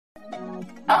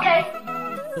Okay.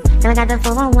 And I got the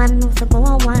 401, the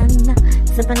 401,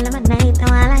 sipping lemonade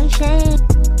while I shake.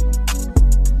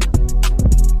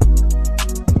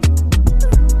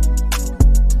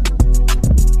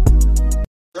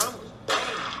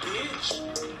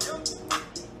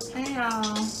 Hey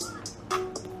y'all.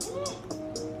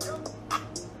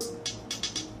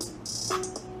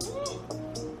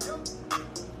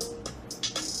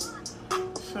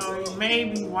 So you may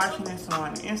be watching this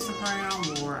on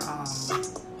Instagram or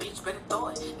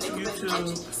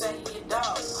YouTube.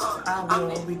 I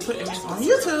will be putting this on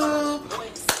YouTube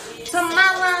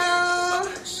tomorrow.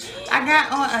 I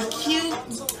got on a cute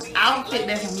outfit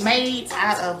that's made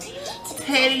out of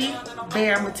teddy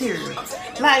bear material.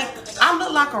 Like, I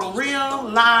look like a real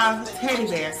live teddy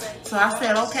bear. So I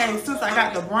said, okay, since I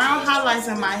got the brown highlights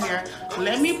in my hair,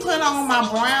 let me put on my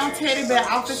brown teddy bear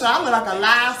outfit so I look like a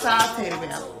live size teddy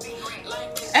bear.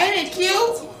 Ain't it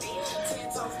cute?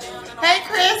 Hey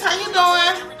Chris, how you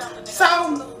doing? So,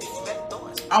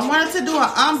 I wanted to do an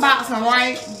unboxing,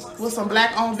 right, with some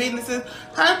black owned businesses.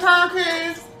 Hey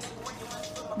Chris.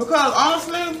 Because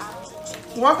honestly,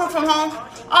 working from home.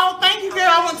 Oh, thank you, girl.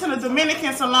 I went to the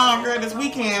Dominican salon, girl, this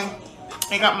weekend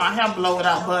and got my hair blowed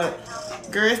out, but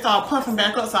girl, it started puffing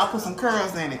back up, so I put some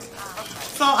curls in it.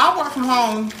 So I work from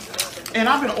home, and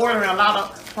I've been ordering a lot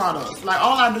of products. Like,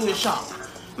 all I do is shop.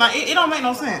 Like, it don't make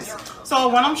no sense. So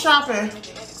when I'm shopping,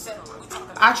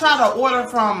 I try to order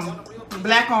from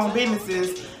black-owned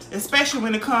businesses, especially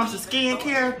when it comes to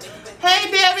skincare.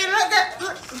 Hey, Debbie,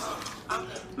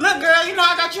 look, girl, you know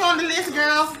I got you on the list,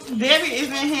 girl. Debbie is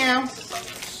in here.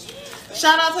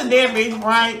 Shout out to Debbie,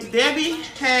 right? Debbie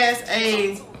has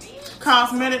a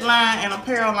cosmetic line and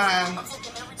apparel line.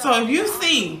 So if you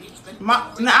see,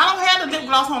 now I don't have the lip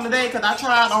gloss on today because I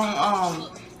tried on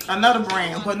another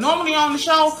brand. But normally on the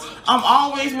show, I'm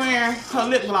always wearing her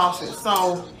lip glosses.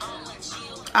 So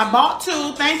I bought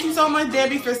two. Thank you so much,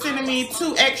 Debbie, for sending me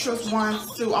 2 extras ones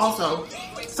too also.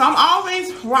 So I'm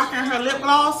always rocking her lip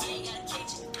gloss.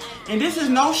 And this is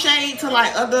no shade to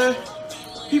like other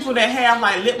people that have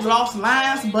like lip gloss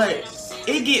lines, but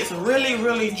it gets really,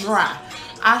 really dry.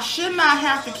 I should not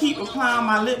have to keep applying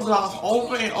my lip gloss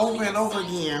over and over and over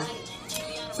again.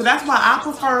 So that's why I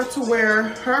prefer to wear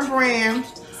her brand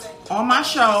on my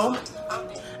show.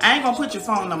 I ain't gonna put your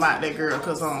phone number out there, girl,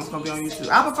 because it's gonna be on YouTube.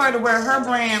 I prefer to wear her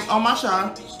brand on my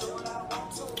show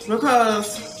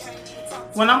because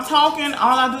when I'm talking,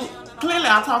 all I do, clearly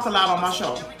I talk a lot on my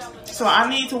show. So I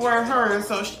need to wear hers.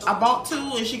 So I bought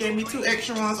 2 and she gave me 2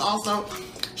 extra ones also.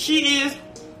 She is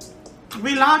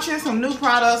relaunching some new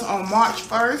products on March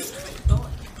 1st.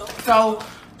 So,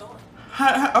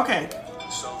 okay.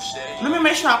 Let me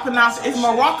make sure I pronounce it. It's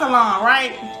Moroccolon,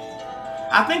 right?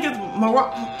 I think it's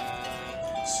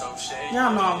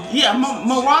y'all know. Yeah,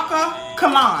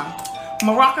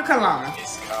 Moroccolon.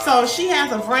 So she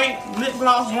has a great lip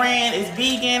gloss brand. It's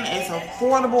vegan. It's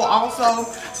affordable also.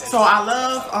 So I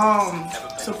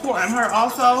love supporting her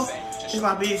also. She's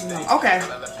my business. Okay.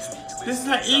 This is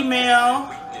her email,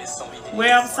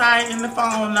 website, and the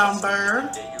phone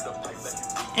number.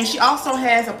 And she also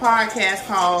has a podcast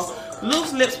called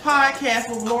Loose Lips Podcast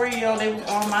with L'Oreal. They were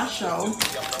on my show.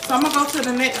 So I'm going to go to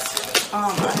the next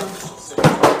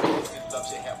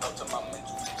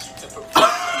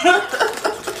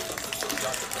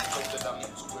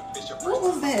What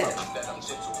was that?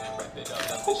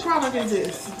 What product is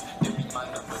this?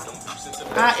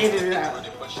 I edited it out.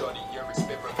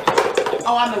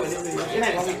 Oh, I know what it is. It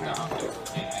ain't gonna be fun.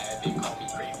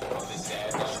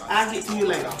 I'll get to you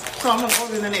later. So I'm gonna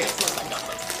order the next one.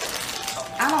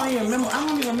 I don't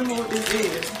even remember what this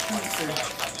is. Let's see.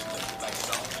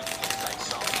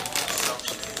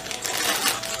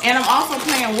 And I'm also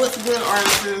playing What's Good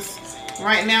Artists.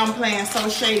 Right now I'm playing So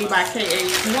Shady by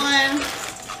KH1.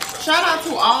 Shout out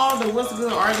to all the What's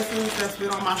Good artists that's been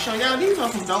on my show. Y'all, these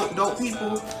are some dope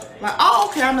people. Like, oh,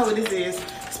 okay, I know what this is.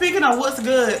 Speaking of What's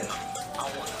Good,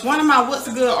 one of my What's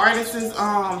Good artists,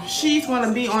 she's going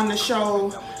to be on the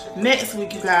show next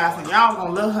week, you guys. And y'all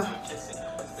going to love her.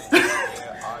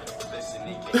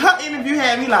 Her interview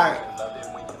had me like,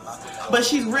 but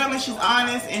she's real and she's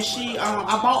honest. And she,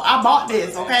 I bought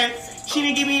this, okay? She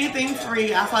didn't give me anything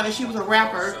free. I saw that she was a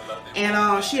rapper.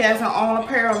 And she has her own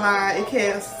apparel line. It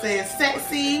says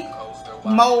Sexy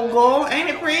Mogul. Ain't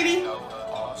it pretty?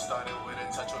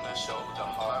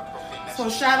 So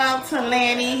shout out to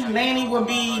Lanny. Lanny will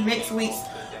be next week's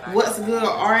What's Good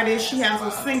artist. She has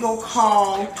a single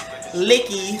called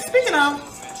Licky. Speaking of,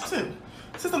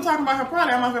 since I'm talking about her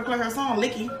product, I'm not gonna play her song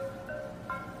Licky.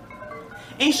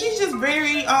 And she's just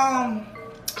very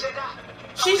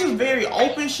she's just very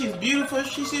open. She's beautiful.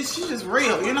 She's just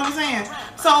real. You know what I'm saying?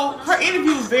 So her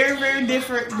interview was very, very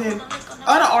different than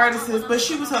other artists, but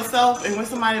she was herself, and when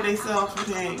somebody they self,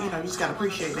 then you know you just gotta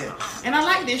appreciate that. And I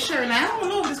like this shirt. Now I don't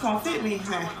know if it's gonna fit me.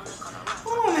 Now,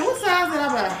 hold on, man. What size did I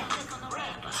buy?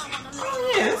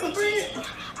 Oh yeah, it's a fit.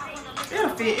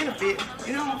 It'll fit. It'll fit.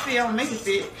 It don't fit. I'll make it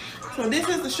fit. So this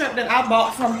is the shirt that I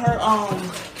bought from her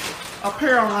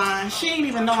apparel line. She didn't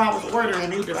even know I was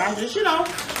ordering either. I just, you know,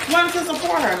 wanted to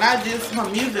support her, not just her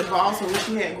music, but also what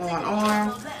she had going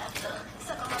on.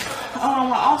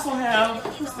 I also have,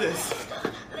 what's this?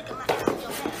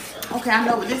 Okay, I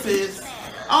know what this is.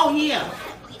 Oh yeah.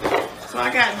 So I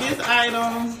got this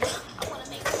item.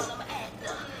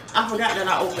 I forgot that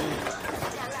I opened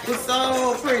it. It's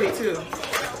so pretty too.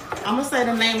 I'm gonna say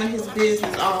the name of his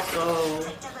business also.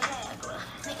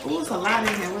 Ooh, it's a lot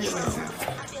in here. Wait a minute.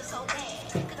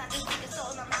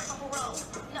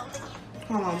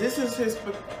 Hold on, this is his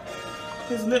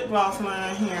lip gloss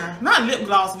line here. Not lip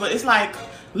gloss, but it's like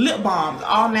lip balm,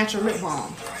 all natural lip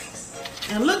balm.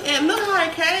 And look how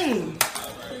it came.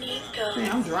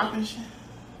 Man, I'm dropping shit.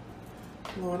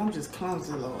 Lord, I'm just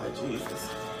clumsy, Lord Jesus.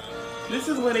 This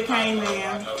is what it came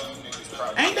in.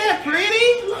 Ain't that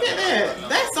pretty? Look at that.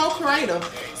 That's so creative.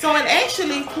 So it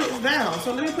actually clips down.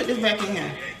 So let me put this back in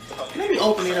here. Let me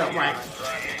open it up right.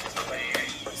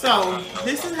 So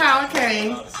this is how it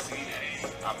came.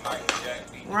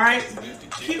 Right?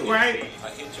 Cute, right?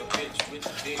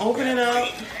 Open it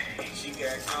up.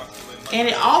 And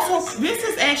it also, this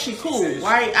is actually cool,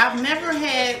 right? I've never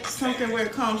had something where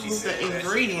it comes with the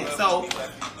ingredients. So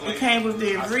it came with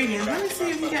the ingredients. Let me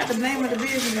see if we got the name of the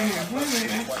business in here. Wait a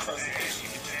minute.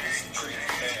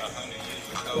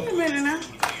 Wait a minute now.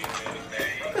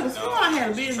 I could have sworn I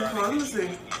had a business for it. Let me see.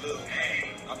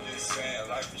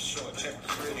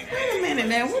 Wait a minute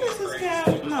now. What is this guy?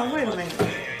 No, wait a minute.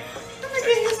 Let me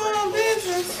get his own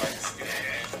business.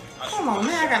 Hold on,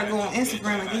 now I gotta go on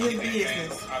Instagram and get his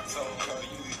business.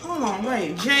 Hold on,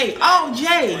 wait. Jay. Oh,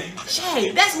 Jay.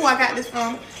 Jay. That's who I got this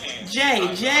from.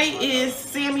 Jay. Jay is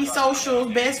Sammy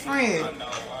Social's best friend.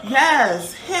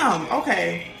 Yes, him.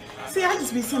 Okay. See, I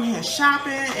just be sitting here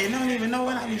shopping and don't even know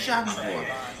what I be shopping for.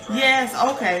 Yes,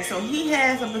 okay. So he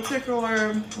has a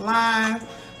particular line.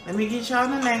 Let me get y'all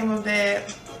the name of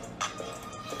that.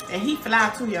 And he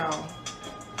fly too, y'all.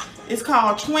 It's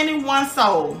called 21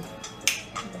 Soul.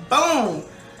 Boom.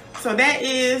 So that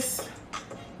is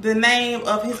the name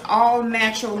of his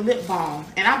all-natural lip balm.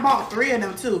 And I bought 3 of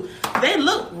them too. They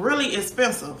look really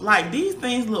expensive. Like, these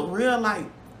things look real, like,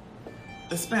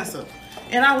 expensive.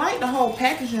 And I like the whole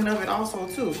packaging of it also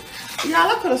too. Y'all,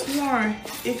 I could have sworn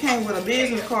it came with a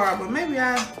business card, but maybe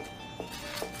I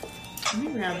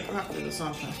dropped it or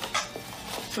something.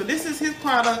 So this is his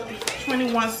product,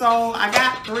 21 Soul. I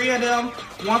got 3 of them.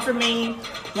 One for me,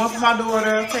 one for my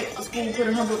daughter. Take to school, put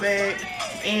in her book bag.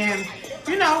 And,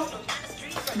 you know,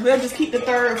 we'll just keep the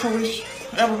 3rd for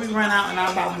whichever we run out and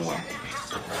I'll buy more.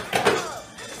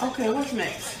 Okay, what's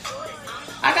next?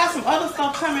 I got some other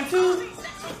stuff coming too,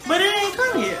 but it ain't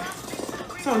come yet.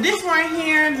 So this right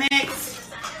here,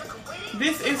 next.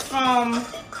 This is from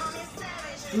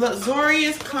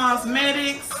Luxurious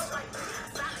Cosmetics.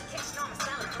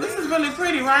 This is really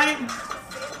pretty, right?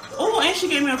 Oh, and she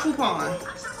gave me a coupon.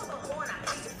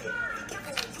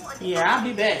 Yeah, I'll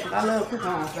be back because I love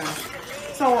coupons now.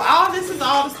 So all this is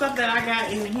all the stuff that I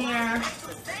got in here.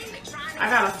 I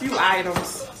got a few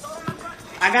items.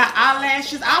 I got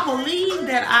eyelashes. I believe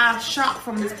that I shopped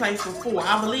from this place before.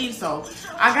 I believe so.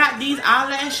 I got these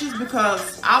eyelashes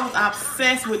because I was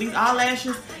obsessed with these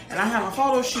eyelashes, and I have a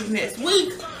photo shoot next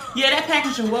week. Yeah, that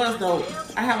packaging was dope.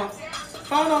 I have a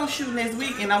photo shoot next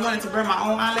week, and I wanted to bring my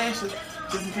own eyelashes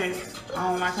just in case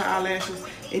I don't like her eyelashes.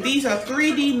 And these are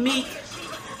 3D Meek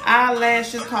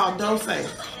eyelashes called Dose.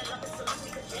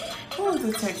 Who is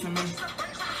this texting me?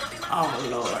 Oh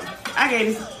Lord, I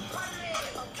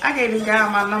gave this guy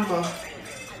my number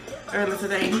earlier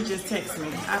today. He just texted me.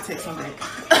 I text him back.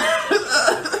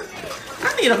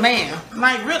 I need a man.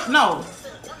 Like, no.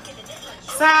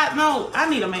 Side note, I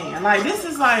need a man. Like, this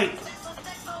is like,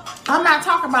 I'm not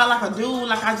talking about like a dude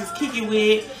like I just kick it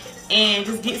with and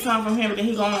just get something from him and then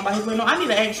he go on by his way. No, I need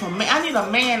an actual man. I need a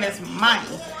man that's mine.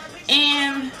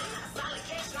 And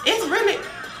it's really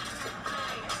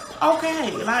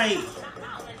okay. Like,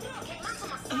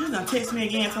 he's gonna text me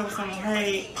again, tell me something.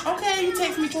 Hey, okay, you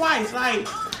text me twice. Like,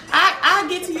 I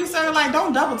get to you, sir. Like,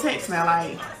 don't double text now.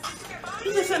 Like,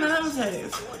 you just send another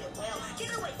text.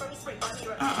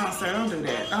 Sir, don't do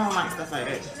that. I don't like stuff like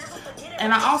that.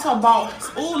 And I also bought,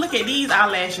 oh, look at these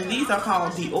eyelashes. These are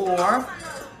called Dior.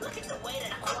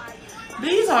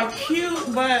 These are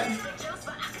cute, but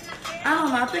I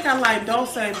don't know. I think I like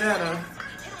Dulce better.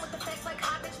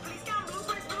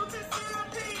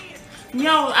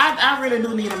 Yo, I really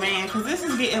do need a man because this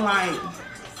is getting like,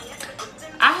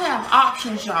 I have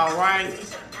options, y'all, right?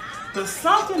 But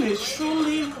something is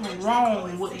truly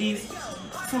wrong with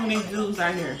some of these dudes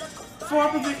out here. For a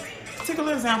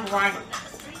particular example, right?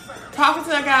 Talking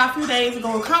to a guy a few days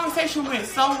ago, the conversation went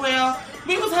so well.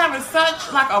 We was having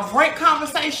such like a great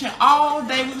conversation all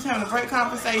day. We was having a great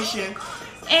conversation.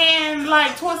 And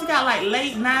like towards it got like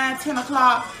late 9, 10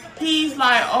 o'clock. He's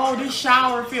like, oh, this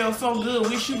shower feels so good.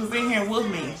 Wish you was in here with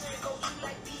me.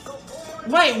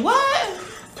 Wait, what?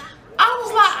 I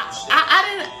was like,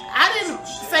 I didn't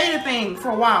say anything for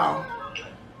a while.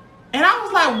 And I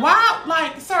was like, why?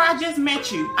 Like, sir, I just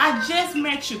met you. I just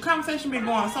met you. Conversation been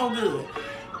going so good.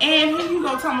 And here you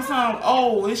go tell me something,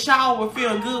 oh, this shower would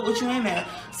feel good with you in there.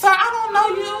 Sir, I don't know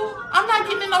you. I'm not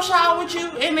getting in no shower with you.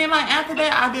 And then like after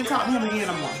that, I didn't talk to him again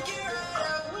no more.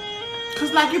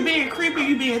 Cause like you being creepy,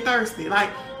 you being thirsty. Like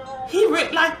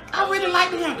I really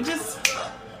liked him. Just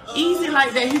easy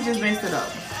like that. He just messed it up.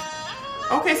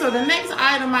 Okay, so the next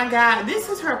item I got. This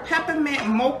is her peppermint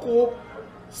mocha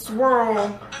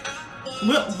swirl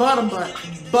with body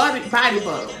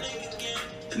butter.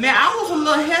 Now I was a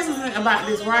little hesitant about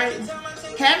this, right?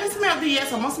 Haven't smelled it yet,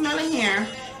 so I'm gonna smell it here.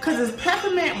 Cause it's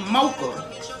peppermint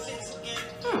mocha.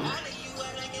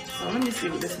 So let me see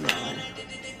what this smells like.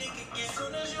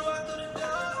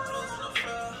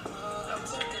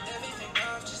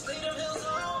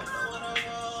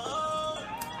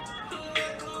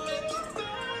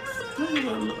 What does it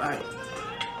look like?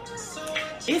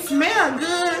 It smells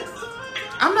good.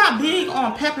 I'm not big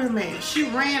on peppermint. She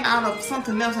ran out of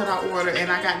something else that I ordered,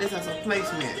 and I got this as a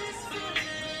placement.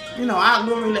 You know, I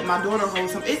literally let my daughter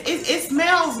hold some. It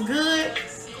smells good.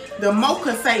 The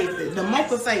mocha saved it. The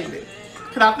mocha saved it.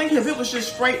 Cause I think if it was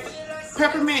just straight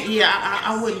peppermint, yeah,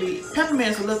 I wouldn't be.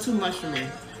 Peppermint's a little too much for me.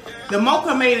 The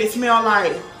mocha made it smell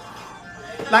like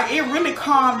it really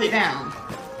calmed it down.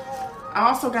 I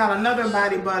also got another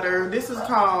body butter. This is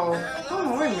called, hold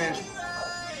on, wait a minute.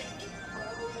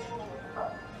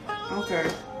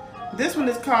 Okay. This one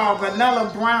is called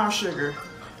Vanilla Brown Sugar.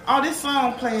 Oh, this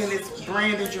song playing is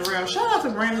Brandon Jarrell. Shout out to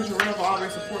Brandon Jarrell for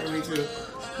always supporting me too.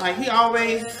 Like he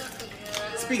always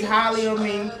speak highly of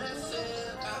me.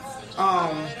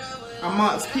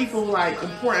 Amongst people, like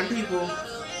important people.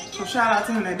 So shout out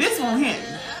to him. Now this one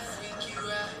hitting.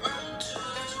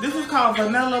 This is called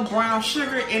Vanilla Brown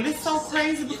Sugar, and it's so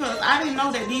crazy because I didn't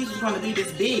know that these was going to be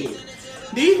this big.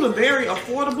 These were very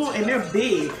affordable and they're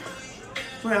big.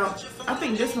 Well, I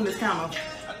think this one is kind of,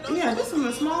 yeah, this one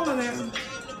is smaller than,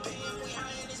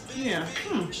 yeah,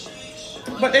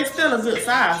 But they're still a good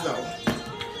size though.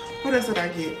 What else did I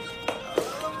get?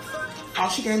 Oh,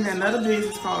 she gave me another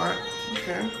business card.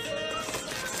 Okay.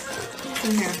 What's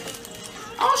in here?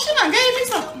 Oh, she done gave me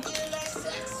some.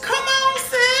 Come on,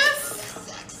 sis.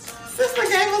 Sister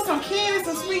gave us some candy,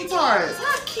 some sweet tarts.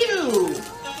 How cute.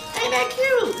 Ain't that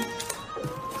cute?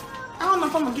 I don't know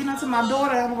if I'm going to get into my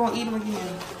daughter. I'm going to eat them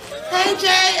again. Hey,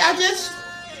 Jay.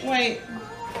 Wait.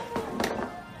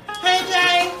 Hey,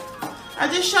 Jay. I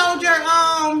just showed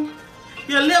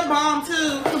your lip balm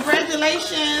too.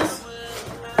 Congratulations.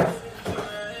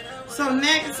 So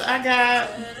next I got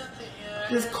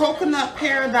this Coconut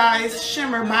Paradise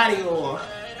Shimmer Body Oil.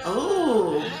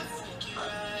 Ooh.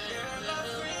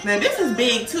 Now this is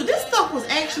big too. This stuff was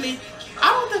actually, I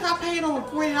don't think I paid over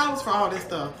 $40 for all this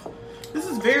stuff. This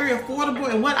is very affordable,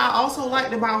 and what I also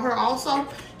liked about her also,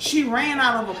 she ran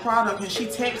out of a product and she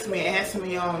texted me and asked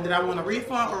me did I want a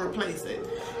refund or replace it.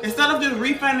 Instead of just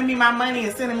refunding me my money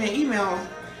and sending me an email,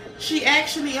 she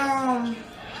actually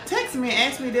texted me and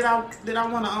asked me did I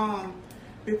want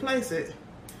to replace it.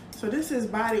 So this is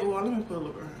body oil. Let me pull it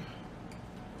over.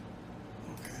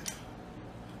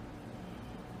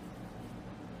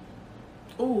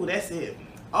 Okay. Ooh, that's it.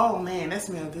 Oh man, that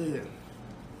smells good.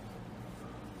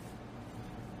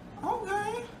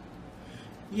 Okay.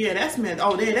 Yeah, that smells.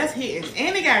 Oh, that's hitting.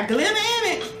 And it got glitter in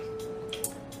it.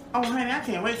 Oh, honey, I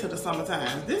can't wait till the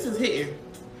summertime. This is hitting.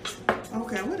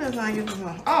 Okay, what else I get from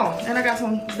her? Oh, and I got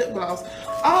some lip gloss.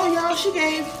 Oh, y'all,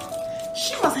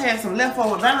 she must have some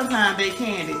leftover Valentine's Day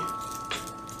candy.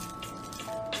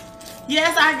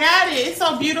 Yes, I got it. It's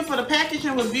so beautiful. The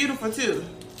packaging was beautiful, too.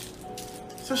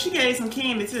 So she gave some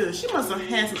candy, too. She must have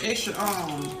had some extra,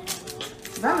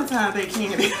 Valentine's Day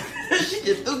candy. She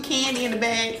just threw candy in the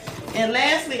bag. And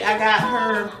lastly, I got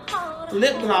her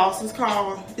lip gloss.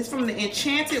 It's from the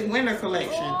Enchanted Winter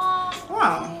Collection.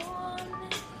 Wow.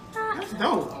 That's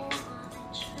dope.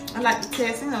 I like to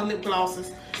test, lip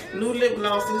glosses. New lip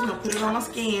glosses, put it on my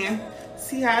skin.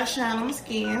 See how it shines on my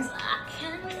skin.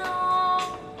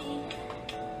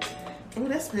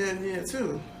 that smells good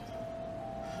too.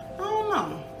 I don't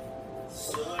know.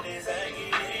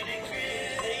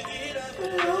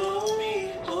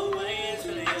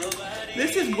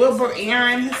 This is Wilbur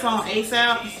Aaron, his song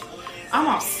ASAP.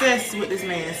 I'm obsessed with this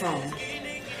man's song.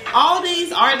 All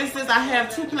these artists, I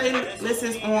have 2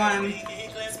 playlists on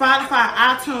Spotify,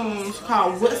 iTunes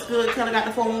called What's Good, Kelly Got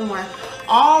the 411.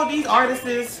 All these artists,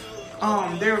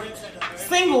 their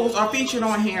singles are featured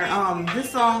on here. This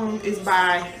song is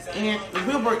by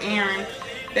Wilbur Aaron.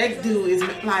 That dude is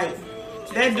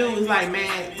like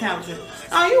mad talented.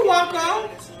 Oh, you welcome.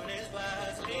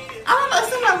 I don't know,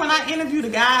 it seems like when I interview the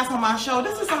guys on my show,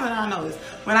 this is something that I noticed.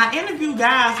 When I interview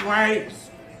guys, right,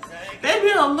 they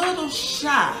be a little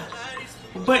shy.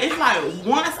 But it's like,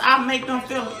 once I make them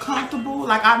feel comfortable,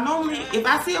 like I normally, if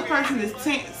I see a person that's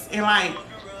tense and like,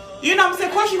 you know what I'm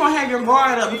saying, of course you're going to have your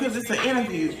guard up because it's an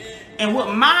interview. And with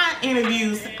my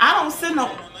interviews, I don't send no,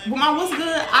 with my What's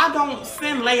Good, I don't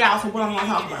send layouts of what I'm going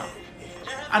to talk about.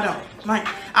 I don't. Like,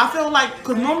 I feel like,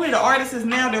 because normally the artists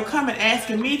now, they're coming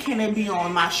asking me, can they be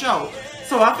on my show?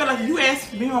 So I feel like if you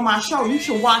ask me on my show, you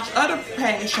should watch other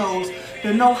past shows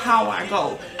to know how I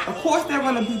go. Of course, they're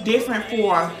going to be different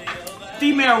for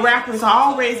female rappers. I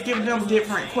always give them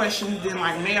different questions than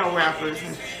like male rappers.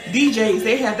 And DJs,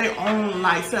 they have their own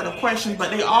like set of questions,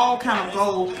 but they all kind of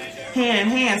go hand in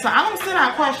hand. So I don't send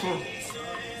out questions.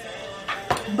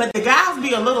 But the guys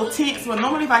be a little tense, but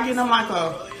normally if I give them like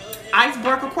a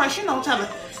icebreaker question, you know, try to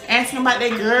ask them about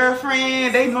their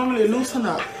girlfriend, they normally loosen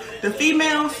up. The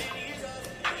females,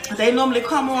 they normally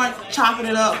come on chopping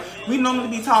it up. We normally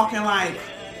be talking like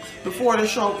before the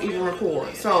show even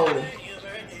records. So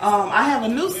I have a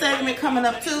new segment coming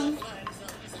up too.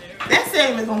 That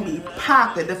segment is gonna be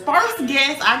popping. The first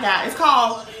guest I got, it's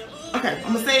called, okay,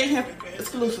 I'm gonna say it here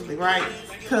exclusively, right?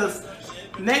 Because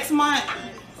next month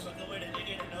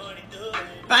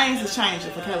things are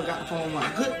changing for Kelly Got the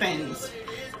 411. Good things.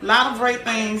 A lot of great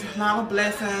things, a lot of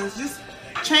blessings. Just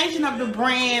changing up the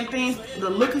brand, things, the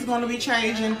look is going to be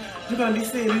changing. You're going to be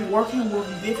seeing me working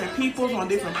with different people on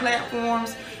different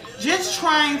platforms. Just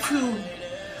I'm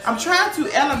trying to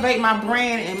elevate my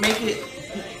brand and make it,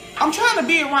 I'm trying to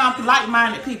be around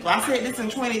like-minded people. I said this in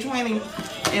 2020,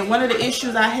 and one of the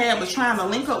issues I had was trying to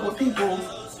link up with people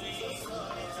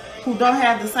who don't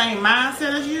have the same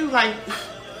mindset as you. Like,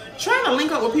 trying to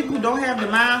link up with people who don't have the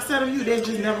mindset of you, they're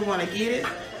just never going to get it.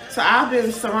 So I've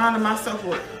been surrounding myself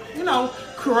with, you know,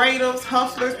 creatives,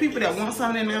 hustlers, people that want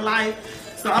something in their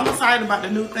life. So I'm excited about the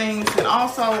new things. And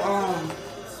also,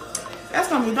 that's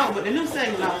going to be dope. But the new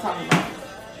segment I was talking about,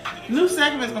 the new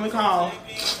segment is going to be called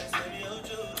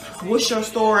What's Your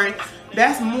Story?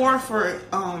 That's more for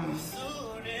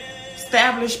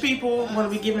established people. I'm going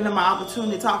to be giving them an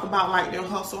opportunity to talk about like their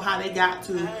hustle, how they got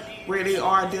to where they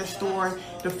are, their story.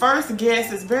 The first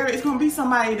guest is it's gonna be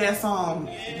somebody that's you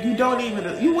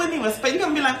wouldn't even expect. You're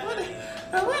gonna be like, what the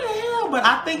hell? But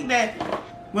I think that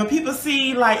when people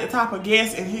see like the type of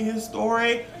guest and hear his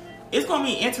story, it's gonna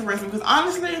be interesting because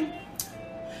honestly,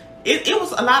 it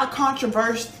was a lot of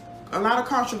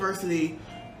controversy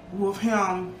with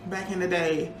him back in the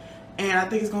day, and I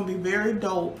think it's gonna be very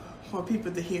dope for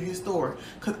people to hear his story,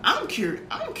 because I'm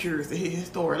curious to hear his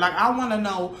story. Like, I want to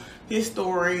know his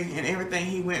story and everything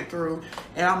he went through,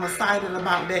 and I'm excited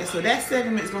about that. So that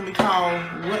segment is going to be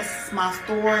called What's My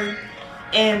Story?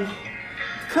 And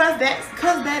because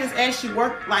that is actually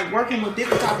working with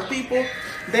different types of people,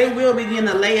 they will begin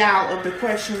the layout of the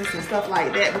questions and stuff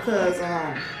like that, because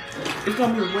it's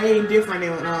going to be way different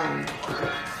than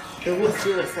the What's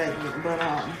Good segment. But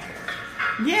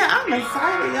yeah, I'm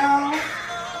excited, y'all.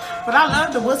 But I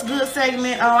love the What's Good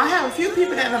segment. I have a few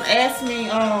people that have asked me,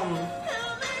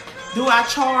 do I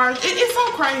charge? It's so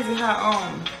crazy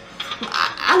how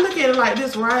I look at it like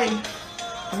this, right?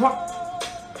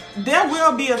 There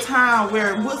will be a time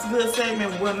where What's Good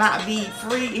segment will not be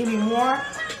free anymore.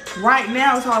 Right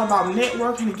now, it's all about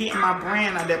networking and getting my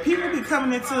brand out there. People be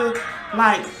coming into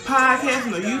like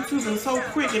podcasting or YouTube and so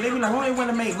quick, and they be like, oh, they want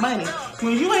to make money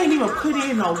when you ain't even put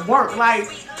in no work. Like,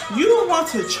 you want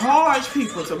to charge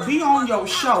people to be on your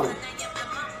show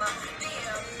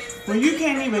when you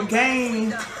can't even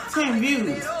gain 10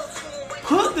 views.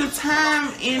 Put the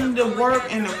time in the work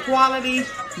and the quality,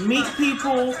 meet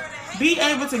people, be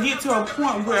able to get to a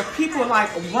point where people like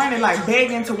running, like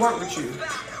begging to work with you,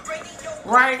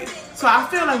 right? So I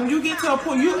feel like when you get to a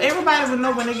point, everybody will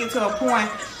know when they get to a point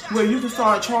where you can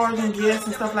start charging guests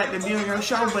and stuff like that to be on your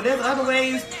show. But there's other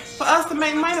ways for us to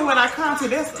make money with our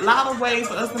content. There's a lot of ways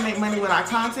for us to make money with our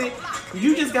content.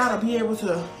 You just gotta be able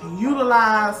to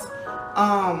utilize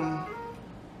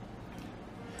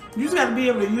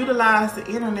the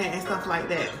internet and stuff like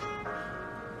that.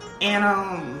 And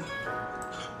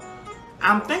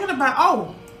I'm thinking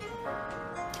about,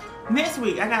 next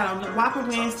week I got a WAPA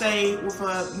Wednesday with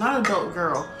another dope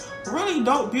girl. Really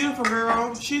dope, beautiful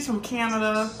girl. She's from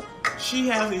Canada. She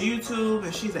has a YouTube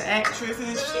and she's an actress.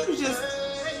 And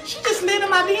she just slid in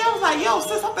my DM. I was like, yo,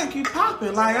 sis, I think you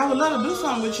popping. Like, I would love to do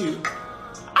something with you.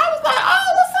 I was like,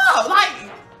 oh, what's up? Like,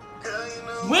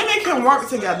 women can work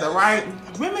together, right?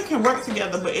 Women can work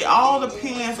together, but it all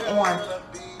depends on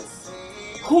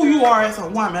who you are as a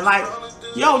woman. Like,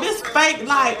 yo, this fake,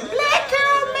 like, black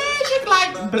girl magic,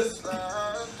 like,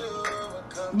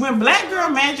 when black girl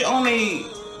magic only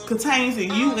contains to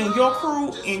you and your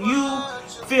crew, and you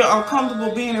feel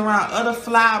uncomfortable being around other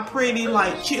fly, pretty,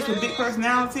 like, chicks with big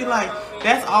personality, like,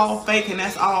 that's all fake and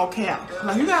that's all cap.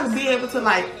 Like, you gotta be able to,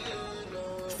 like,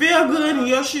 feel good in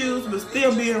your shoes, but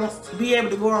still be able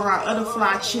to go around other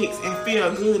fly chicks and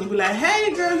feel good and be like,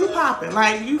 hey girl, you popping.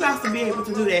 Like, you got to be able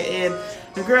to do that. And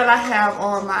the girl I have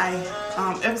on my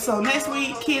episode next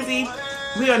week, Kizzy,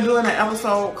 we are doing an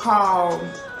episode called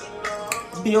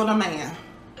Build a Man.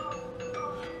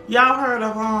 Y'all heard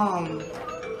of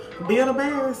Build a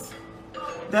Bears?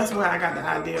 That's where I got the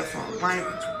idea from, right?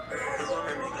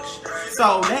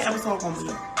 So that episode gonna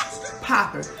be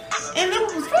popping. And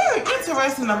it was very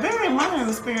interesting, a very learning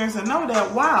experience to know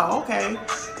that, wow, okay,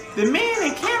 the men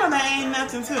in Canada ain't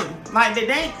nothing too. Like, they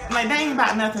ain't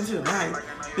about nothing too. Like,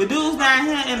 the dudes down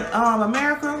here in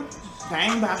America, they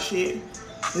ain't about shit.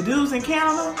 The dudes in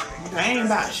Canada, they ain't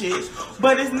about shit.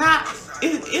 But it's not,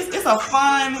 it's a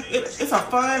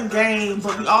fun game,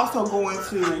 but we also go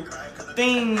into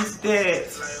things that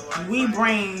we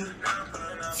bring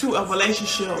to a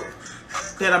relationship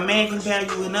that a man can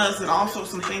value in us, and also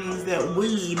some things that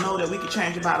we know that we can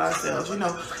change about ourselves. You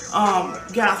know,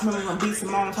 guys, remember when B.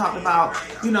 Simone talked about,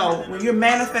 you know, when you're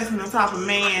manifesting the type of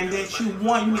man that you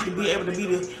want, you need to be able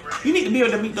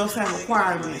to meet those same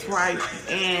requirements, right?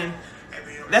 And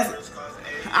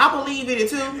I believe in it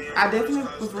too. I definitely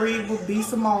agree with B.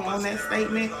 Simone on that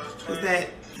statement, is that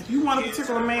if you want a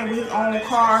particular man with his own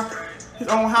car, his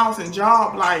own house and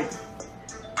job, like,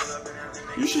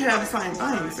 you should have the same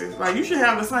thing. Like, you should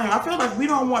have the same. I feel like we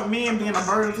don't want men being a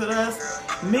burden to us.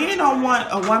 Men don't want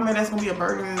a woman that's gonna be a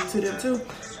burden to them too.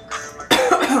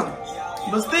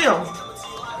 But still,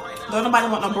 don't nobody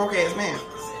want no broke ass man.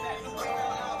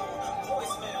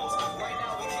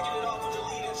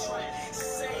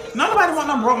 Nobody want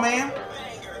no broke man.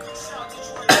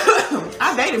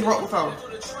 I dated broke before.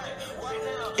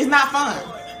 It's not fun.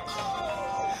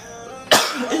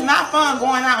 It's not fun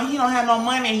going out and you don't have no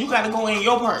money and you got to go in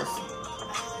your purse.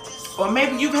 Or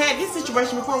maybe you've had this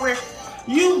situation before where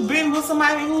you've been with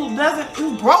somebody who's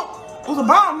broke, who's a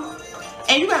bum,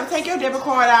 and you got to take your debit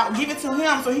card out, give it to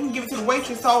him so he can give it to the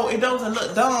waitress so it doesn't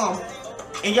look dumb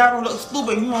and y'all don't look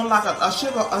stupid and you don't like a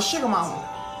sugar mama.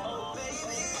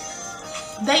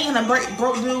 Dating a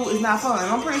broke dude is not fun.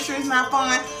 I'm pretty sure it's not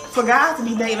fun for guys to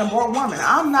be dating a broke woman.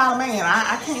 I'm not a man.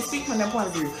 I can't speak from that point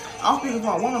of view. I'm speaking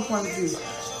from a woman's point of view.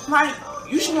 Like,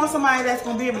 you should want somebody that's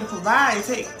going to be able to provide and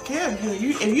take care of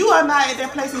you. If you are not at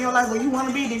that place in your life where you want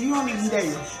to be, then you don't need to be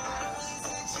dating.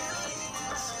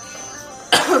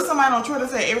 Somebody on Twitter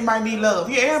said everybody need love.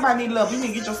 Yeah, everybody need love. You need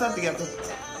to get yourself together.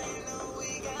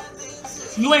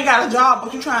 You ain't got a job,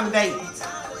 but you trying to date.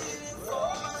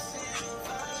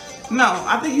 No,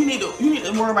 I think you need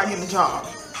to worry about getting a job.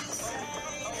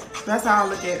 That's how I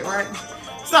look at it, right?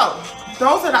 So,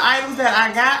 those are the items that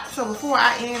I got. So before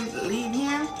I leave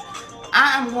here,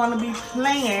 I am going to be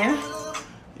playing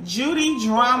Judy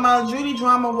Drama. Judy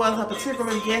Drama was a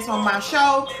particular guest on my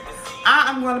show.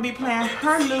 I am going to be playing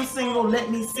her new single,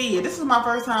 Let Me See It. This is my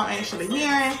first time actually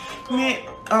hearing it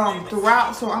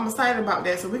throughout, so I'm excited about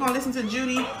that. So we're going to listen to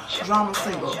Judy Drama's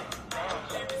single.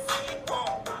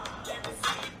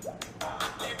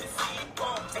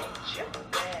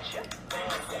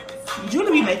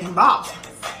 Judy be making bops.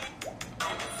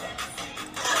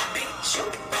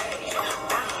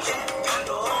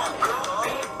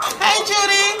 Hey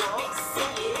Judy,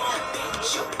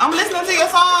 I'm listening to your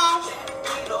song.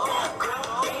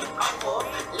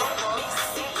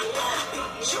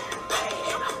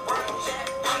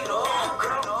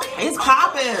 It's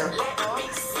popping.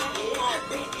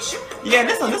 Yeah,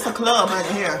 this a club right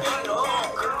here.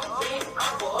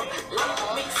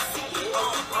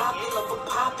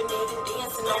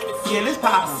 Yeah, this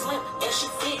poppin'.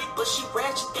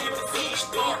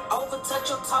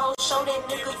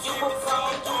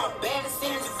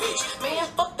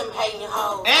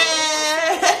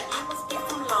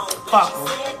 Fuck em.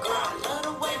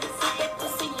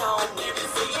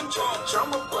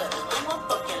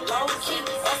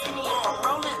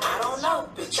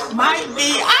 Might be.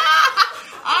 I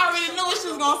already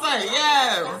way,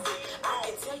 yeah.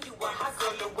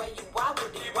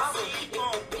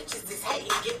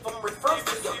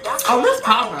 Oh, this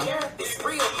poppin'.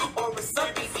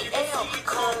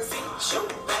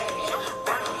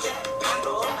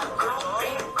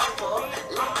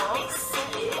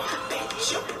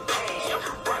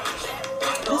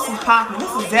 This is poppin'.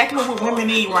 This is exactly what women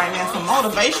need right now. Some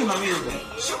motivational music.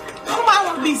 Nobody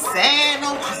want to be sad,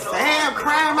 no sad,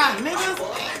 crying about niggas.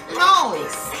 No.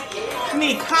 You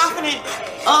need confident,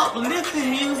 uplifting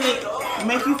music to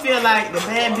make you feel like the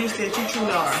bad bitch that you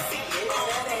truly are.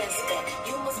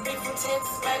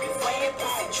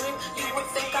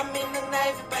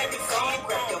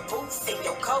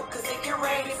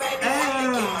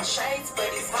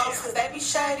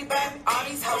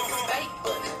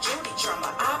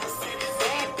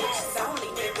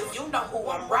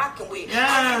 I'm rocking with.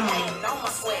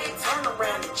 Turn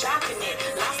around and jocking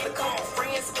it. Lost a couple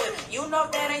friends, but you know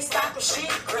that ain't stopping shit.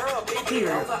 Girl, baby,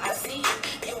 over, I see you.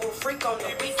 You will freak on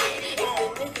the weekend. If the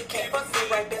nigga can't fuck me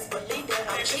right, best believe that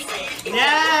I'm cheating.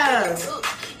 Yes.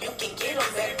 You can get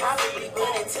them back probably,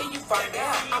 but until you find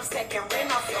out, I'm stacking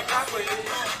rent off your property.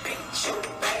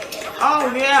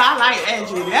 Oh yeah, I like that,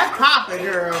 Judy. That's poppin',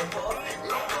 girl.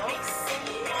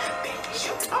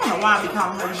 I don't know why I be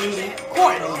calling her Judy.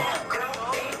 Courtney.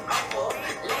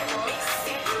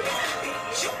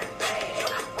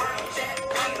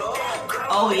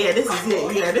 Oh yeah, this is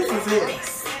it. Yeah, this is it.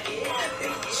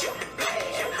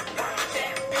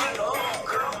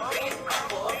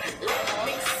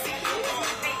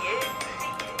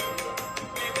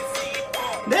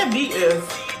 That beat is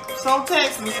so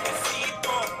Texas.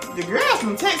 The girls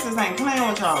from Texas ain't playing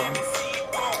with y'all.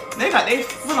 They got their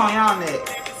foot on y'all neck.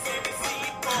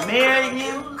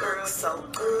 Marion,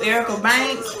 Erica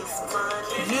Banks,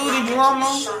 Judy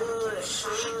Drummer.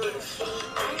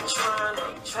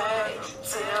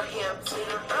 Tell him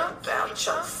about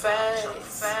your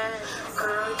face.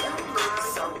 Girl, you look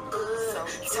so good.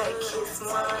 Take his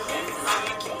money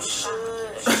like you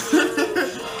should.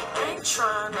 Ain't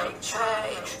trying to pay.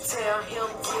 Tell him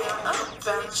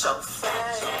about your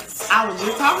face. I was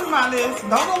just talking about this.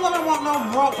 Don't no woman want no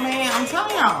broke man. I'm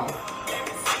telling y'all.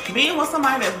 Being with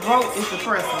somebody that's broke is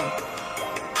depressing.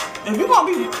 If you're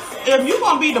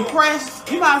gonna be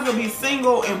depressed, you might as well be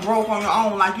single and broke on your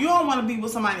own. Like, you don't want to be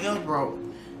with somebody else broke.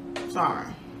 Sorry.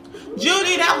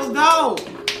 Judy, that was dope.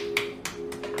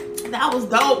 That was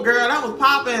dope, girl. That was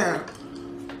popping.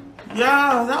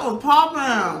 Yeah, that was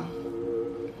popping.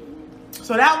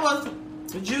 So that was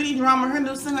Judy Drummer, her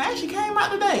new single. Actually came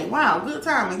out today. Wow, good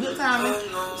timing, good timing.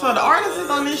 So the artists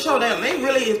on this show, that they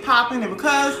really is popping. And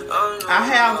because I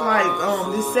have like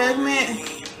this segment,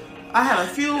 I had a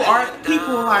few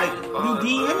people like be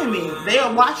DMing me. They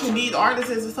are watching these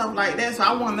artists and stuff like that. So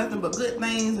I want nothing but good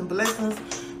things and blessings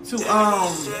to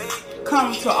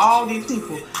come to all these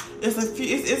people. It's a few,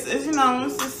 it's you know,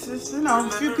 it's you know, a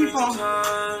few people you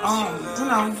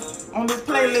know, on this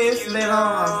playlist that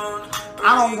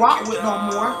I don't rock with no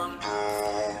more.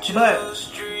 But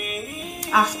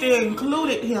I still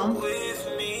included him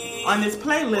on this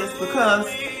playlist because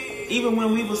even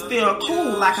when we were still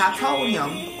cool, like I told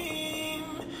him,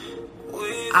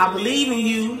 I believe in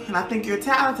you, and I think you're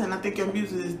talented, and I think your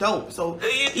music is dope. So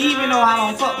even though I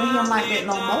don't fuck with him like that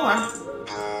no more,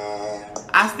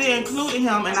 I still included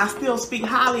him, and I still speak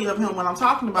highly of him when I'm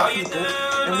talking about people.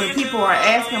 And when people are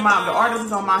asking about the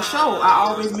artists on my show, I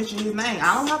always mention his name.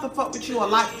 I don't have to fuck with you or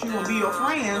like you or be your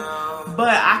friend, but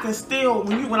I can still,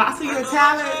 when I see your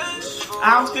talent,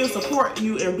 I'll still support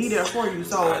you and be there for you.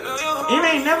 So it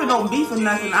ain't never no beef or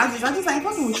nothing. I just ain't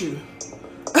fucking with you.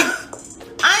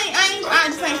 I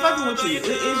just ain't fucking with you. It's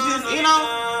just, you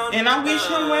know, and I wish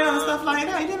him well and stuff like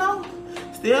that, you know.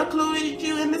 Still included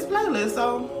you in this playlist,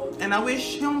 so, and I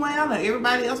wish him well and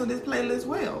everybody else on this playlist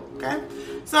well, okay?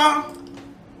 So,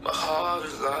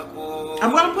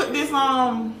 I'm gonna put this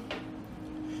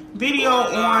video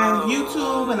on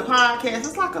YouTube and the podcast.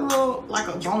 It's like a little, like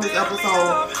a bonus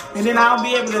episode, and then I'll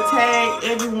be able to tag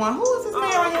everyone. Who is this man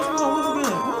right here? Who's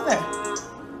good? Who's that?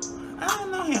 I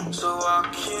don't know him. So I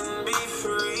can be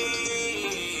free.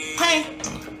 Hey,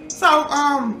 so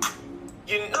I'm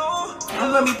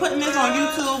gonna be putting this on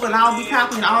YouTube, and I'll be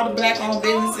copying all the black-owned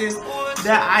businesses,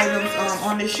 their items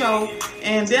on this show,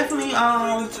 and definitely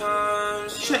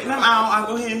check them out. I'll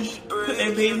go ahead and put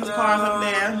their business cards up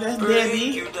there. That's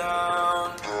Debbie,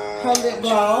 her lip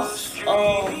gloss,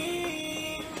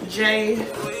 Jay. I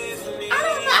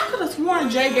don't know. I could have sworn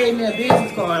Jay gave me a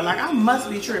business card. Like, I must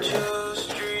be tripping.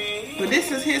 But this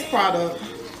is his product.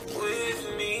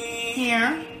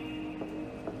 Here.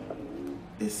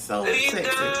 It's so sexy.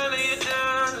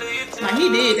 Like, he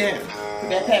did that with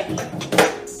that package.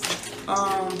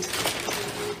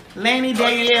 Lanny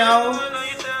Danielle,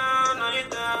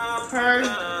 her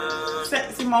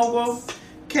Sexy Mogul.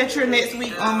 Catch her next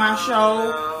week on my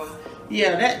show.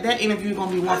 Yeah, that interview is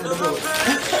gonna be one for the books.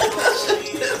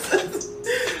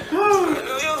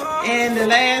 And the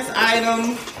last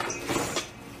item,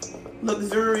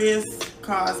 luxurious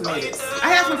cosmetics.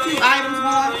 I have a few items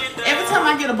going. Every time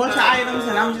I get a bunch of items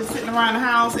and I'm just sitting around the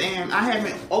house and I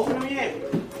haven't opened them yet,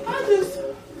 I just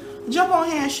jump on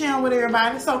here and share them with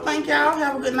everybody. So thank y'all.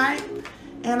 Have a good night.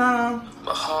 And my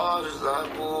heart is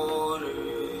like water.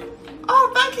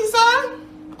 Oh, thank you, sir.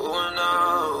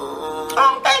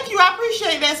 Oh, thank you. I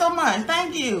appreciate that so much.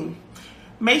 Thank you.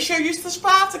 Make sure you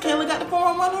subscribe to Kayla Got the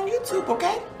 411 on YouTube,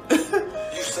 okay?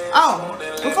 Oh,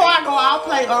 before I go, I'll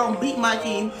play Beat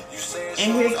Monkey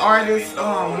and his artist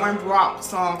one rock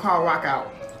song called Rock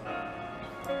Out.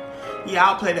 Yeah,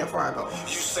 I'll play that before I go.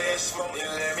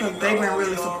 Because they've been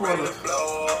really supportive.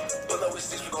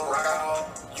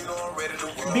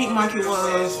 Beat Monkey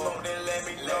was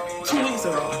 2 weeks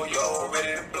ago.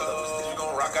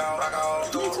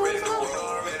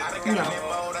 No,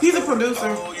 he's a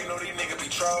producer.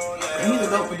 And he's a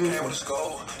dope producer. So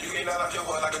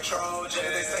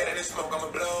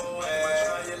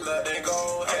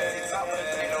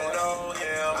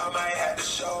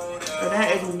that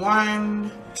is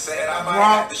one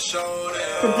rock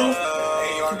produced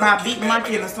by Beat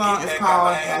Monkey, and the song is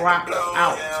called Rock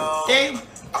Out. Okay?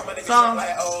 So,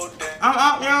 I'm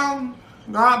out, y'all.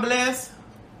 God bless.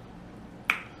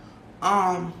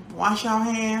 Wash your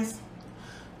hands.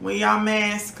 Wear y'all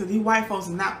masks, because these white folks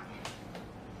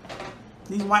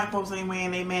ain't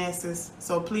wearing their masks.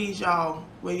 So please, y'all,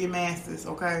 wear your masks,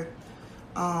 okay?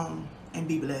 And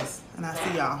be blessed. And I'll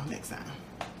see y'all next time.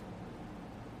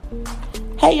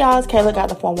 Hey y'all, it's Kayla Got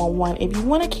the 411. If you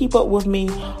want to keep up with me,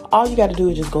 all you got to do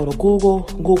is just go to Google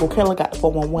Kayla Got the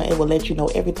 411. It will let you know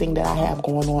everything that I have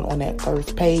going on that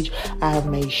first page. I have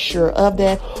made sure of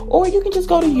that. Or you can just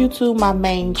go to YouTube, my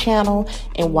main channel,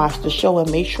 and watch the show,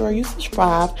 and make sure you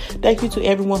subscribe. Thank you to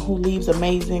everyone who leaves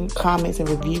amazing comments and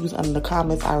reviews under the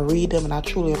comments. I read them and I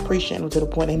truly appreciate them to the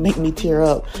point they make me tear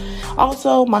up.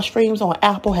 Also, my streams on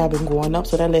Apple have been going up,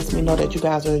 so that lets me know that you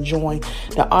guys are enjoying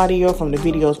the audio from the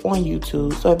videos on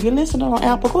YouTube. So if you're listening on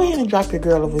Apple, go ahead and drop your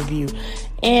girl a review.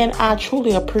 And I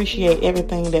truly appreciate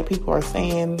everything that people are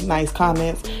saying, nice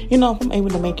comments. You know, if I'm able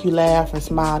to make you laugh and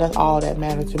smile, that's all that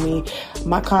matters to me.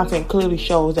 My content clearly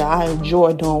shows that I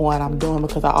enjoy doing what I'm doing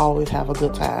because I always have a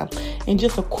good time. And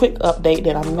just a quick update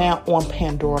that I'm now on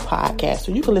Pandora Podcast.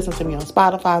 So you can listen to me on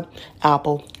Spotify,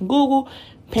 Apple, Google,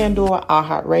 Pandora,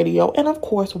 iHeartRadio, and of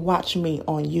course, watch me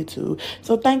on YouTube.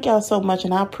 So thank y'all so much,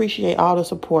 and I appreciate all the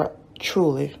support,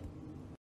 truly.